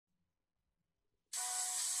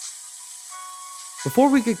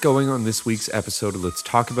Before we get going on this week's episode of Let's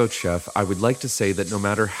Talk About Chef, I would like to say that no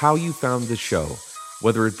matter how you found the show,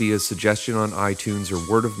 whether it be a suggestion on iTunes or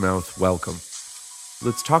word of mouth, welcome.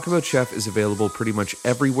 Let's Talk About Chef is available pretty much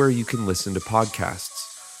everywhere you can listen to podcasts.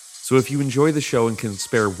 So if you enjoy the show and can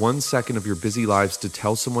spare 1 second of your busy lives to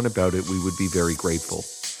tell someone about it, we would be very grateful.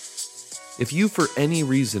 If you, for any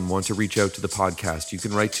reason, want to reach out to the podcast, you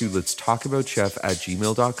can write to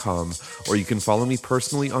letstalkaboutchef@gmail.com, or you can follow me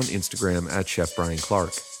personally on Instagram at Chef Brian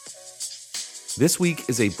Clark. This week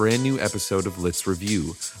is a brand new episode of Let's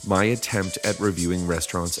Review, my attempt at reviewing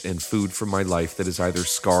restaurants and food from my life that has either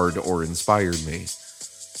scarred or inspired me.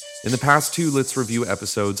 In the past 2 Let's Review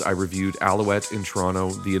episodes, I reviewed Alouette in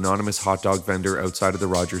Toronto, the anonymous hot dog vendor outside of the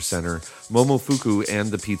Rogers Centre, Momofuku,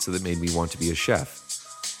 and the pizza that made me want to be a chef.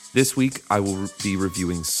 This week, I will be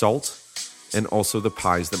reviewing Salt and also the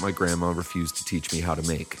pies that my grandma refused to teach me how to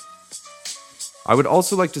make. I would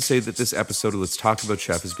also like to say that this episode of Let's Talk About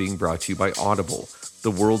Chef is being brought to you by Audible,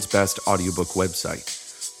 the world's best audiobook website.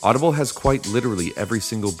 Audible has quite literally every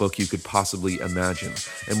single book you could possibly imagine,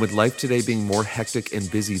 and with life today being more hectic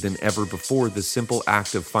and busy than ever before, the simple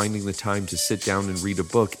act of finding the time to sit down and read a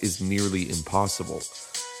book is nearly impossible.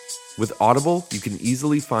 With Audible, you can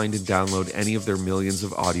easily find and download any of their millions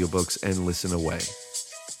of audiobooks and listen away.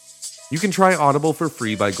 You can try Audible for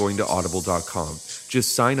free by going to audible.com.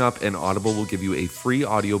 Just sign up and Audible will give you a free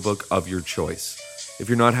audiobook of your choice. If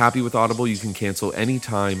you're not happy with Audible, you can cancel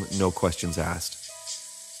anytime, no questions asked.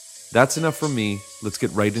 That's enough from me. Let's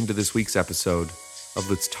get right into this week's episode of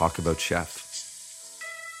Let's Talk About Chef.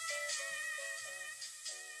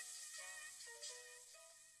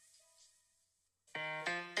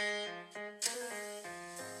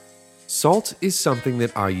 Salt is something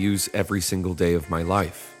that I use every single day of my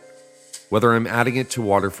life. Whether I'm adding it to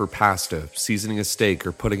water for pasta, seasoning a steak,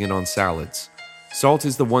 or putting it on salads, salt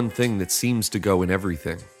is the one thing that seems to go in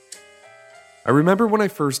everything. I remember when I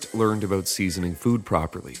first learned about seasoning food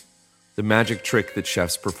properly, the magic trick that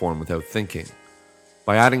chefs perform without thinking.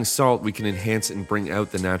 By adding salt, we can enhance and bring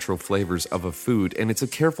out the natural flavors of a food, and it's a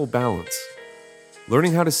careful balance.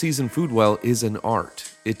 Learning how to season food well is an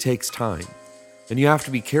art. It takes time, and you have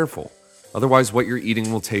to be careful. Otherwise, what you're eating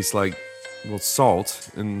will taste like, salt,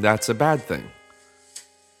 and that's a bad thing.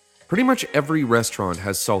 Pretty much every restaurant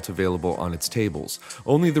has salt available on its tables.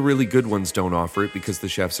 Only the really good ones don't offer it because the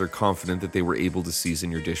chefs are confident that they were able to season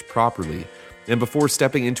your dish properly. And before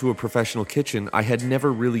stepping into a professional kitchen, I had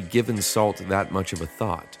never really given salt that much of a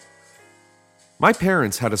thought. My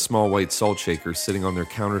parents had a small white salt shaker sitting on their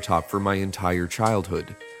countertop for my entire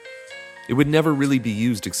childhood. It would never really be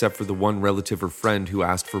used except for the one relative or friend who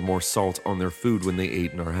asked for more salt on their food when they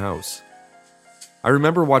ate in our house. I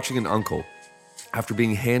remember watching an uncle, after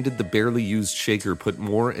being handed the barely used shaker, put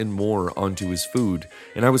more and more onto his food,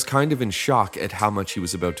 and I was kind of in shock at how much he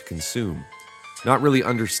was about to consume, not really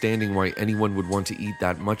understanding why anyone would want to eat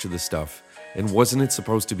that much of the stuff, and wasn't it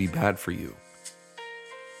supposed to be bad for you?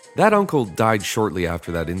 That uncle died shortly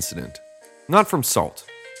after that incident. Not from salt,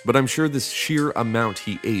 but I'm sure the sheer amount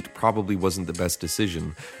he ate probably wasn't the best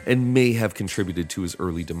decision and may have contributed to his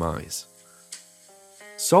early demise.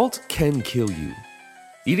 Salt can kill you.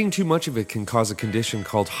 Eating too much of it can cause a condition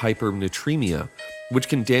called hypernatremia, which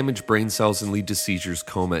can damage brain cells and lead to seizures,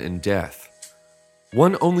 coma, and death.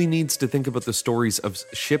 One only needs to think about the stories of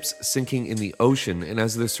ships sinking in the ocean, and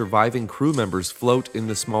as the surviving crew members float in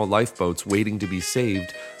the small lifeboats waiting to be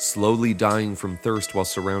saved, slowly dying from thirst while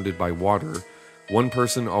surrounded by water, one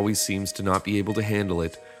person always seems to not be able to handle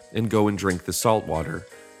it and go and drink the salt water,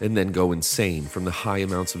 and then go insane from the high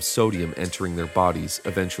amounts of sodium entering their bodies,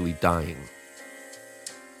 eventually dying.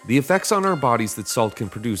 The effects on our bodies that salt can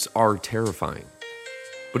produce are terrifying.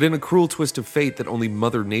 But in a cruel twist of fate that only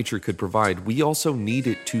Mother Nature could provide, we also need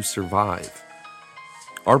it to survive.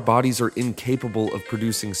 Our bodies are incapable of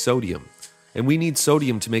producing sodium, and we need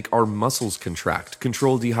sodium to make our muscles contract,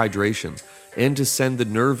 control dehydration, and to send the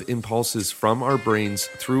nerve impulses from our brains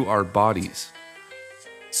through our bodies.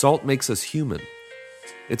 Salt makes us human.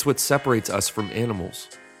 It's what separates us from animals,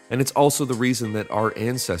 and it's also the reason that our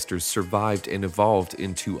ancestors survived and evolved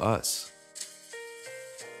into us.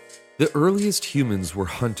 The earliest humans were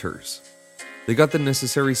hunters. They got the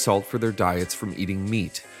necessary salt for their diets from eating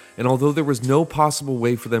meat, and although there was no possible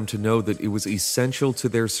way for them to know that it was essential to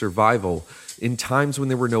their survival, in times when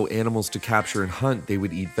there were no animals to capture and hunt, they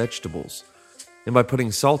would eat vegetables. And by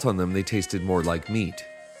putting salt on them, they tasted more like meat,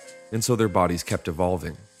 and so their bodies kept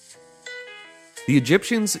evolving. The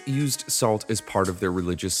Egyptians used salt as part of their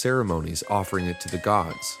religious ceremonies, offering it to the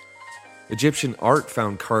gods. Egyptian art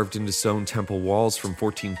found carved into stone temple walls from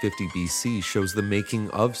 1450 BC shows the making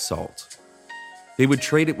of salt. They would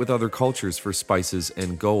trade it with other cultures for spices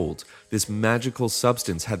and gold. This magical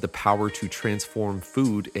substance had the power to transform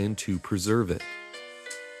food and to preserve it.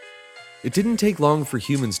 It didn't take long for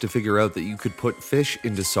humans to figure out that you could put fish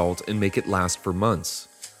into salt and make it last for months.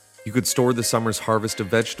 You could store the summer's harvest of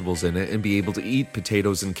vegetables in it and be able to eat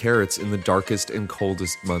potatoes and carrots in the darkest and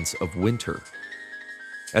coldest months of winter.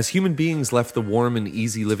 As human beings left the warm and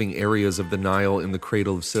easy living areas of the Nile in the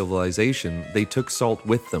cradle of civilization, they took salt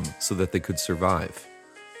with them so that they could survive.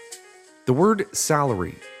 The word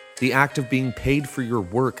salary, the act of being paid for your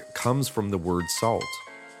work, comes from the word salt.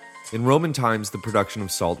 In Roman times, the production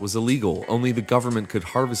of salt was illegal. Only the government could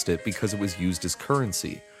harvest it because it was used as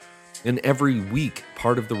currency. And every week,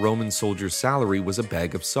 part of the Roman soldier's salary was a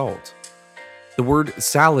bag of salt. The word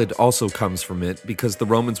salad also comes from it because the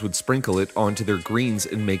Romans would sprinkle it onto their greens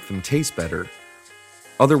and make them taste better.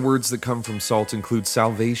 Other words that come from salt include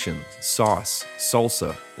salvation, sauce,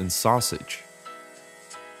 salsa, and sausage.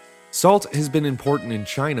 Salt has been important in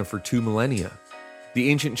China for 2 millennia. The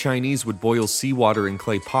ancient Chinese would boil seawater in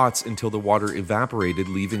clay pots until the water evaporated,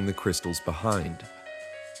 leaving the crystals behind.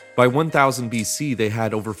 By 1000 BC, they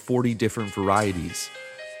had over 40 different varieties.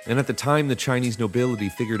 And at the time, the Chinese nobility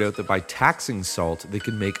figured out that by taxing salt, they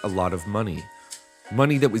could make a lot of money.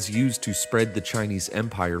 Money that was used to spread the Chinese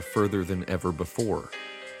empire further than ever before.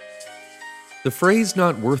 The phrase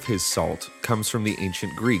 "not worth his salt" comes from the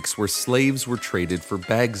ancient Greeks, where slaves were traded for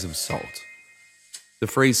bags of salt. The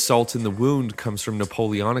phrase "salt in the wound" comes from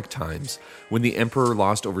Napoleonic times, when the emperor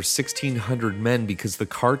lost over 1,600 men because the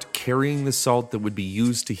cart carrying the salt that would be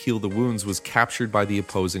used to heal the wounds was captured by the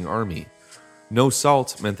opposing army. No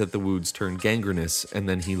salt meant that the wounds turned gangrenous, and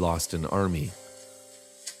then he lost an army.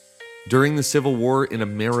 During the Civil War in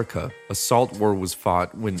America, a salt war was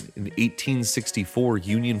fought when in 1864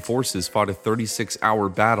 Union forces fought a 36-hour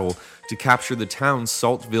battle to capture the town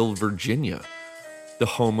Saltville, Virginia, the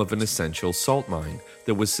home of an essential salt mine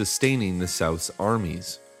that was sustaining the South's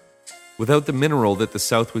armies. Without the mineral that the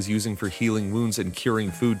South was using for healing wounds and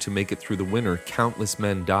curing food to make it through the winter, countless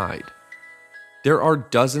men died. There are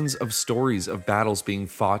dozens of stories of battles being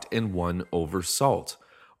fought and won over salt.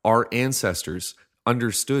 Our ancestors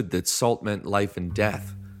understood that salt meant life and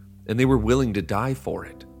death, and they were willing to die for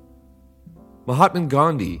it. Mahatma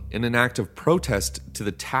Gandhi, in an act of protest to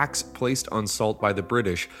the tax placed on salt by the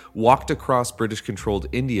British, walked across British-controlled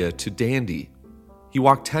India to Dandi. He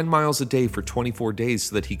walked 10 miles a day for 24 days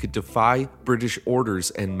so that he could defy British orders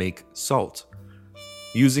and make salt,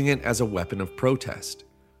 using it as a weapon of protest.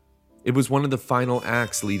 It was one of the final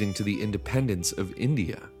acts leading to the independence of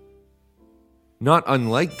India. Not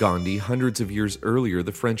unlike Gandhi, hundreds of years earlier,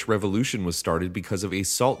 the French Revolution was started because of a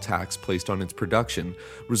salt tax placed on its production,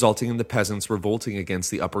 resulting in the peasants revolting against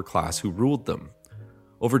the upper class who ruled them.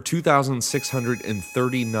 Over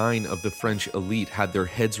 2,639 of the French elite had their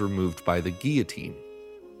heads removed by the guillotine.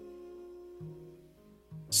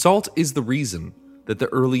 Salt is the reason that the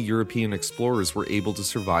early European explorers were able to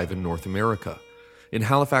survive in North America. In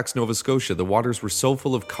Halifax, Nova Scotia, the waters were so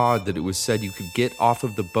full of cod that it was said you could get off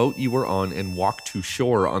of the boat you were on and walk to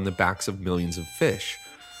shore on the backs of millions of fish.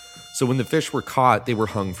 So when the fish were caught, they were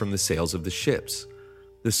hung from the sails of the ships,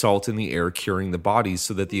 the salt in the air curing the bodies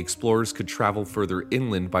so that the explorers could travel further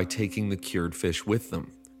inland by taking the cured fish with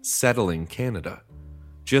them, settling Canada,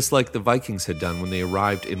 just like the Vikings had done when they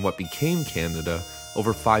arrived in what became Canada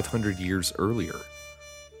over 500 years earlier.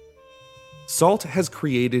 Salt has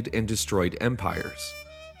created and destroyed empires.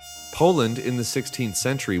 Poland in the 16th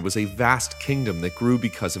century was a vast kingdom that grew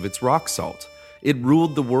because of its rock salt. It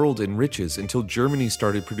ruled the world in riches until Germany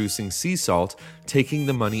started producing sea salt, taking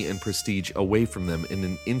the money and prestige away from them in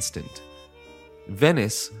an instant.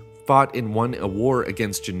 Venice fought and won a war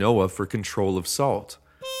against Genoa for control of salt.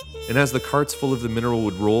 And as the carts full of the mineral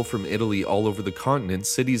would roll from Italy all over the continent,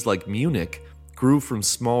 cities like Munich grew from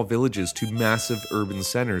small villages to massive urban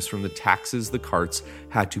centers from the taxes the carts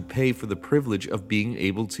had to pay for the privilege of being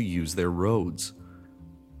able to use their roads.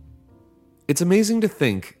 It's amazing to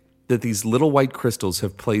think that these little white crystals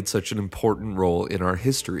have played such an important role in our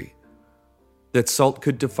history, that salt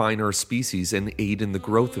could define our species and aid in the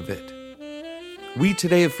growth of it. We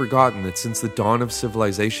today have forgotten that since the dawn of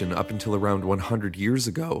civilization up until around 100 years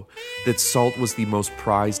ago, that salt was the most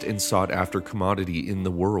prized and sought-after commodity in the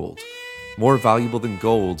world. More valuable than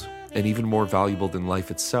gold, and even more valuable than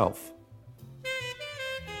life itself.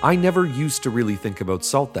 I never used to really think about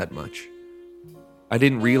salt that much. I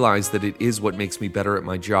didn't realize that it is what makes me better at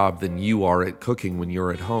my job than you are at cooking when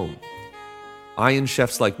you're at home. I and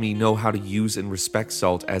chefs like me know how to use and respect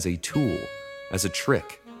salt as a tool, as a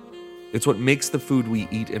trick. It's what makes the food we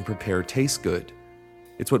eat and prepare taste good.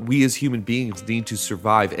 It's what we as human beings need to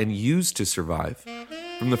survive and use to survive.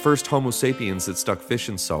 From the first Homo sapiens that stuck fish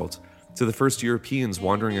in salt, to the first Europeans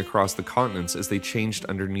wandering across the continents as they changed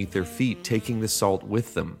underneath their feet, taking the salt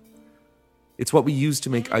with them. It's what we use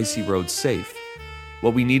to make icy roads safe,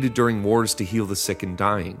 what we needed during wars to heal the sick and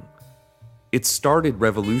dying. It started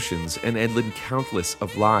revolutions and ended countless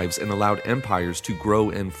of lives and allowed empires to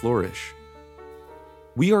grow and flourish.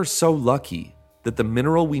 We are so lucky that the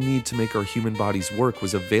mineral we need to make our human bodies work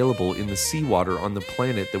was available in the seawater on the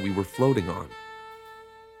planet that we were floating on.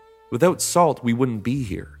 Without salt, we wouldn't be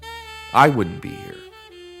here. I wouldn't be here.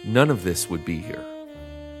 None of this would be here.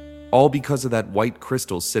 All because of that white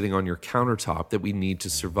crystal sitting on your countertop that we need to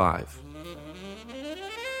survive.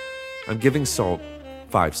 I'm giving salt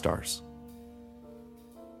 5 stars.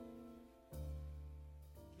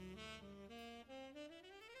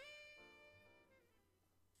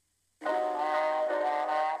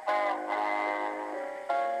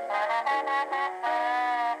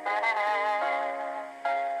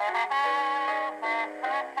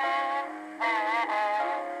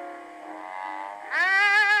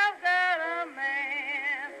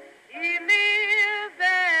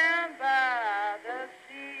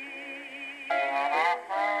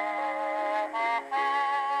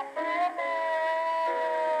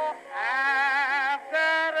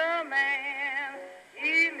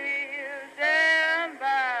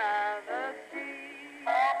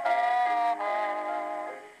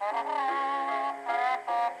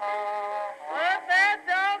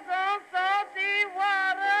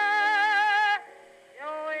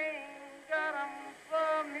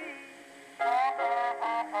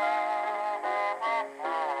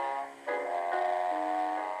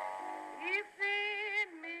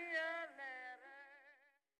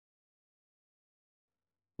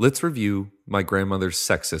 Let's review my grandmother's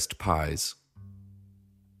sexist pies.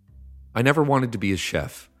 I never wanted to be a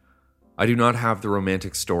chef. I do not have the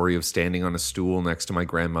romantic story of standing on a stool next to my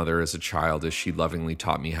grandmother as a child as she lovingly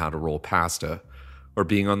taught me how to roll pasta, or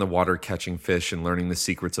being on the water catching fish and learning the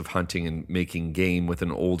secrets of hunting and making game with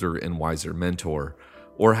an older and wiser mentor,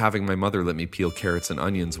 or having my mother let me peel carrots and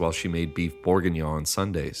onions while she made beef bourguignon on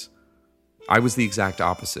Sundays. I was the exact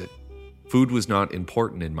opposite. Food was not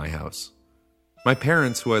important in my house. My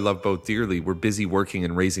parents, who I love both dearly, were busy working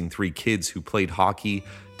and raising 3 kids who played hockey,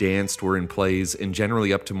 danced, were in plays, and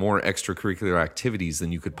generally up to more extracurricular activities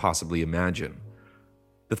than you could possibly imagine.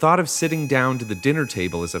 The thought of sitting down to the dinner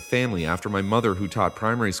table as a family after my mother, who taught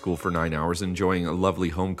primary school for 9 hours, enjoying a lovely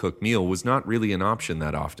home-cooked meal was not really an option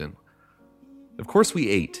that often. Of course we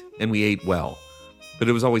ate, and we ate well, but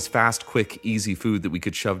it was always fast, quick, easy food that we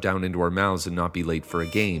could shove down into our mouths and not be late for a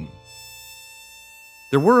game.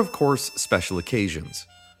 There were, of course, special occasions.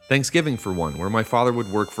 Thanksgiving, for one, where my father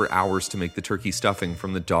would work for hours to make the turkey stuffing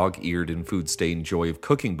from the dog-eared and food-stained Joy of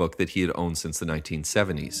Cooking book that he had owned since the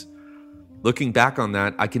 1970s. Looking back on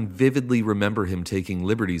that, I can vividly remember him taking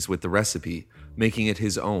liberties with the recipe, making it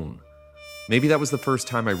his own. Maybe that was the first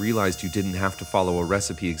time I realized you didn't have to follow a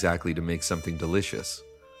recipe exactly to make something delicious.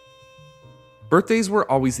 Birthdays were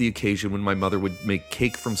always the occasion when my mother would make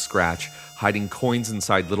cake from scratch, hiding coins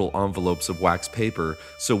inside little envelopes of wax paper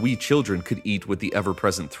so we children could eat with the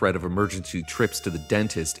ever-present threat of emergency trips to the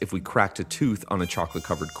dentist if we cracked a tooth on a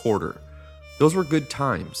chocolate-covered quarter. Those were good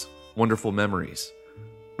times, wonderful memories.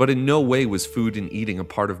 But in no way was food and eating a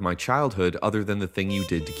part of my childhood other than the thing you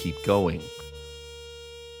did to keep going.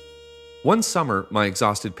 One summer, my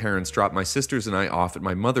exhausted parents dropped my sisters and I off at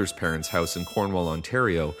my mother's parents' house in Cornwall,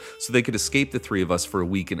 Ontario, so they could escape the 3 of us for a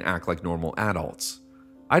week and act like normal adults.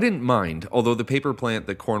 I didn't mind, although the paper plant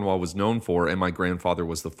that Cornwall was known for and my grandfather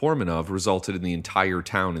was the foreman of resulted in the entire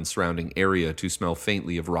town and surrounding area to smell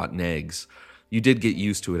faintly of rotten eggs. You did get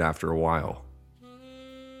used to it after a while.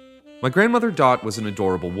 My grandmother Dot was an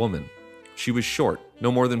adorable woman. She was short, no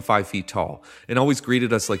more than 5 feet tall, and always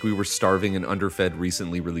greeted us like we were starving and underfed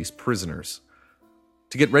recently released prisoners.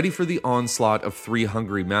 To get ready for the onslaught of 3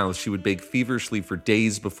 hungry mouths, she would bake feverishly for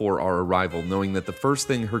days before our arrival, knowing that the first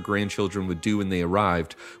thing her grandchildren would do when they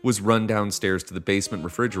arrived was run downstairs to the basement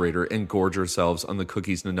refrigerator and gorge ourselves on the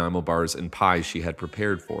cookies, Nanaimo bars, and pies she had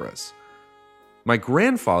prepared for us. My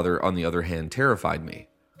grandfather, on the other hand, terrified me.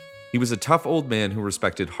 He was a tough old man who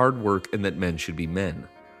respected hard work and that men should be men.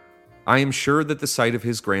 I am sure that the sight of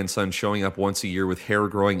his grandson showing up once a year with hair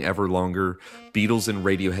growing ever longer, Beatles and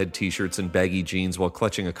Radiohead t-shirts and baggy jeans while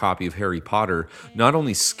clutching a copy of Harry Potter not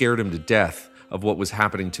only scared him to death of what was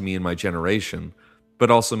happening to me and my generation, but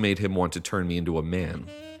also made him want to turn me into a man.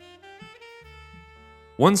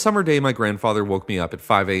 One summer day, my grandfather woke me up at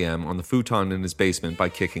 5 a.m. on the futon in his basement by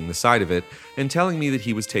kicking the side of it and telling me that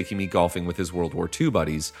he was taking me golfing with his World War II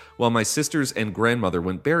buddies, while my sisters and grandmother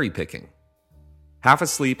went berry picking. Half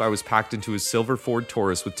asleep, I was packed into his silver Ford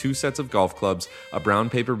Taurus with 2 sets of golf clubs, a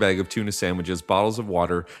brown paper bag of tuna sandwiches, bottles of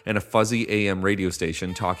water, and a fuzzy AM radio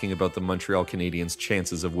station talking about the Montreal Canadiens'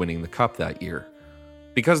 chances of winning the cup that year.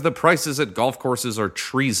 "Because the prices at golf courses are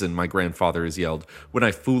treason," my grandfather has yelled when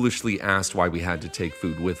I foolishly asked why we had to take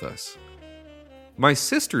food with us. My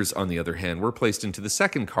sisters, on the other hand, were placed into the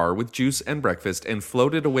second car with juice and breakfast and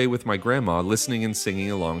floated away with my grandma, listening and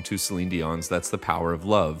singing along to Celine Dion's "That's the Power of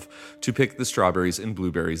Love" to pick the strawberries and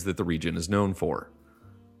blueberries that the region is known for.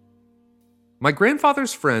 My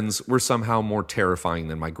grandfather's friends were somehow more terrifying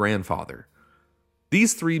than my grandfather.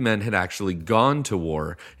 These 3 men had actually gone to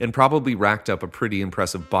war and probably racked up a pretty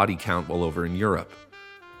impressive body count while over in Europe.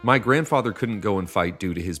 My grandfather couldn't go and fight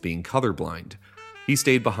due to his being colorblind. He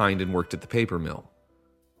stayed behind and worked at the paper mill.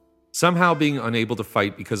 Somehow being unable to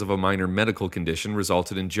fight because of a minor medical condition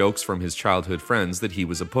resulted in jokes from his childhood friends that he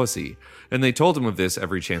was a pussy, and they told him of this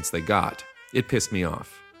every chance they got. It pissed me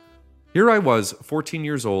off. Here I was, 14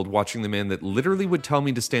 years old, watching the man that literally would tell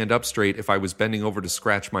me to stand up straight if I was bending over to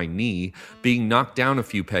scratch my knee, being knocked down a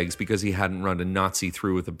few pegs because he hadn't run a Nazi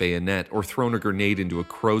through with a bayonet or thrown a grenade into a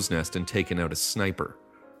crow's nest and taken out a sniper.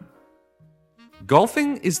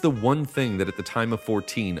 Golfing is the one thing that at the time of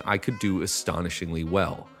 14 I could do astonishingly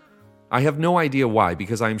well. I have no idea why,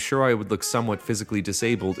 because I am sure I would look somewhat physically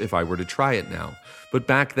disabled if I were to try it now. But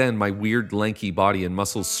back then, my weird, lanky body and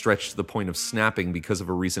muscles stretched to the point of snapping because of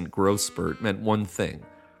a recent growth spurt meant one thing.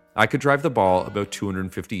 I could drive the ball about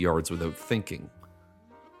 250 yards without thinking.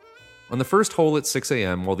 On the first hole at 6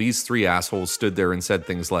 a.m., while these 3 assholes stood there and said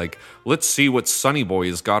things like, "Let's see what Sonny Boy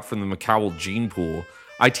has got from the McCowell gene pool,"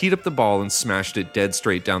 I teed up the ball and smashed it dead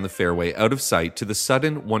straight down the fairway out of sight to the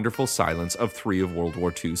sudden, wonderful silence of 3 of World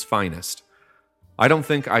War II's finest. I don't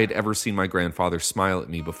think I had ever seen my grandfather smile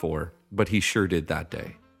at me before, but he sure did that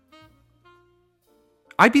day.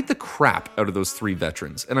 I beat the crap out of those 3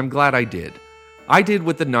 veterans, and I'm glad I did. I did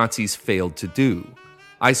what the Nazis failed to do.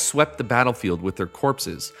 I swept the battlefield with their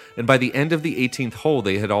corpses, and by the end of the 18th hole,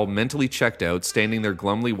 they had all mentally checked out, standing there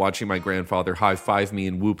glumly watching my grandfather high-five me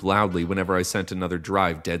and whoop loudly whenever I sent another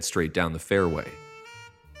drive dead straight down the fairway.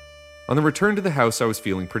 On the return to the house, I was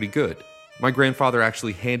feeling pretty good. My grandfather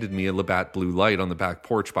actually handed me a Labatt Blue Light on the back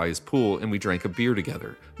porch by his pool, and we drank a beer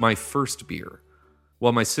together, my first beer,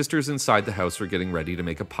 while my sisters inside the house were getting ready to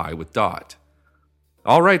make a pie with Dot.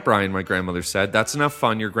 "All right, Brian," my grandmother said, "that's enough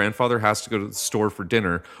fun. Your grandfather has to go to the store for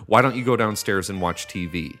dinner. Why don't you go downstairs and watch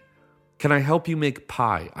TV?" "Can I help you make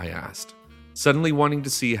pie?" I asked, suddenly wanting to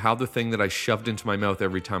see how the thing that I shoved into my mouth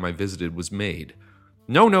every time I visited was made.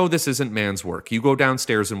 No, this isn't man's work. You go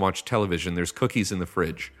downstairs and watch television. There's cookies in the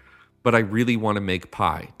fridge." "But I really want to make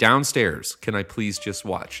pie." "Downstairs. Can I please just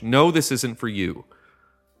watch?" "No, this isn't for you."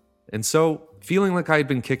 And so, feeling like I had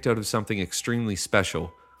been kicked out of something extremely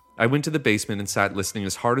special, I went to the basement and sat listening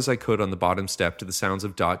as hard as I could on the bottom step to the sounds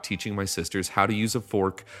of Dot teaching my sisters how to use a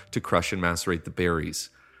fork to crush and macerate the berries,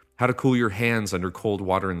 how to cool your hands under cold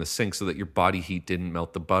water in the sink so that your body heat didn't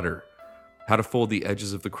melt the butter, how to fold the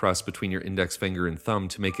edges of the crust between your index finger and thumb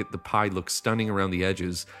to make the pie look stunning around the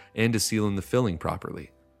edges and to seal in the filling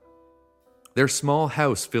properly. Their small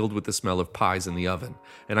house filled with the smell of pies in the oven,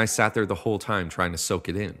 and I sat there the whole time trying to soak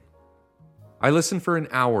it in. I listened for an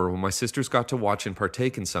hour when my sisters got to watch and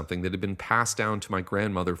partake in something that had been passed down to my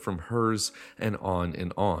grandmother from hers and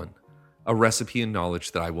on, a recipe and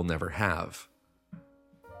knowledge that I will never have.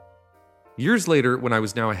 Years later, when I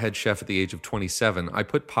was now a head chef at the age of 27, I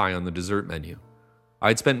put pie on the dessert menu. I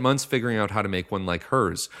had spent months figuring out how to make one like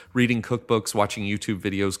hers, reading cookbooks, watching YouTube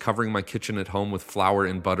videos, covering my kitchen at home with flour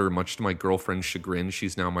and butter, much to my girlfriend's chagrin.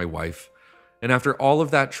 She's now my wife. And after all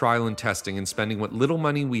of that trial and testing and spending what little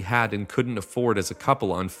money we had and couldn't afford as a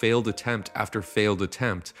couple on failed attempt after failed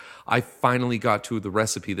attempt, I finally got to the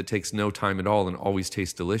recipe that takes no time at all and always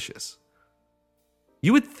tastes delicious.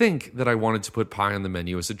 You would think that I wanted to put pie on the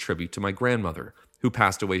menu as a tribute to my grandmother, who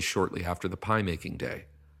passed away shortly after the pie-making day.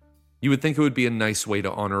 You would think it would be a nice way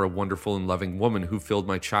to honor a wonderful and loving woman who filled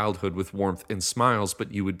my childhood with warmth and smiles,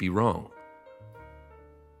 but you would be wrong.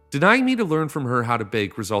 Denying me to learn from her how to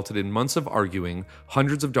bake resulted in months of arguing,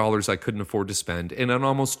 hundreds of dollars I couldn't afford to spend, and on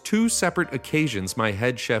almost 2 separate occasions, my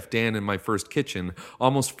head chef Dan in my first kitchen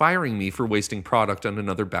almost firing me for wasting product on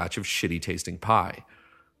another batch of shitty-tasting pie.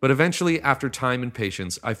 But eventually, after time and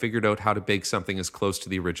patience, I figured out how to bake something as close to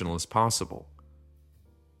the original as possible.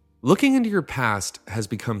 Looking into your past has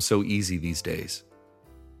become so easy these days.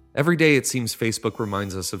 Every day it seems Facebook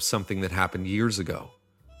reminds us of something that happened years ago.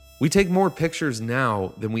 We take more pictures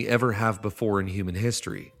now than we ever have before in human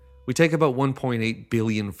history. We take about 1.8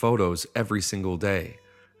 billion photos every single day,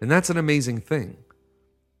 and that's an amazing thing.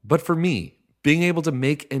 But for me, being able to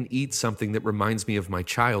make and eat something that reminds me of my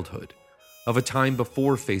childhood, of a time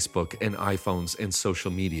before Facebook and iPhones and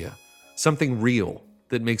social media, something real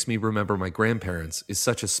that makes me remember my grandparents, is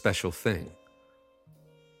such a special thing.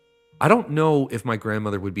 I don't know if my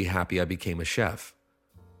grandmother would be happy I became a chef.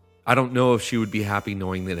 I don't know if she would be happy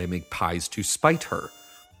knowing that I make pies to spite her,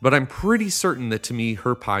 but I'm pretty certain that to me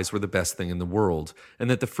her pies were the best thing in the world,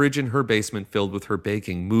 and that the fridge in her basement filled with her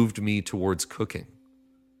baking moved me towards cooking.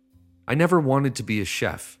 I never wanted to be a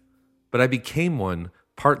chef, but I became one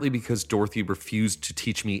partly because Dorothy refused to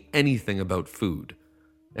teach me anything about food,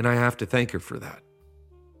 and I have to thank her for that.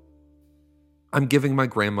 I'm giving my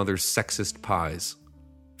grandmother's sexist pies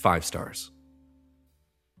 5 stars.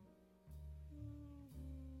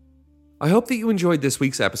 I hope that you enjoyed this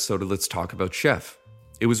week's episode of Let's Talk About Chef.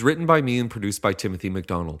 It was written by me and produced by Timothy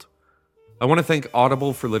McDonald. I want to thank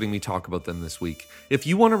Audible for letting me talk about them this week. If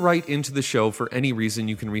you want to write into the show for any reason,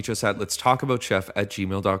 you can reach us at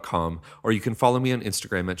letstalkaboutchef@gmail.com, or you can follow me on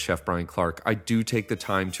Instagram at Chef Brian Clark. I do take the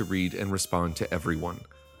time to read and respond to everyone.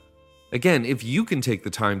 Again, if you can take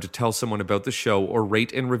the time to tell someone about the show or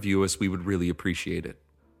rate and review us, we would really appreciate it.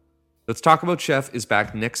 Let's Talk About Chef is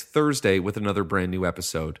back next Thursday with another brand new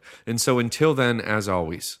episode. And so until then, as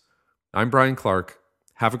always, I'm Brian Clark.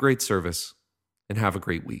 Have a great service and have a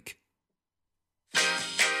great week.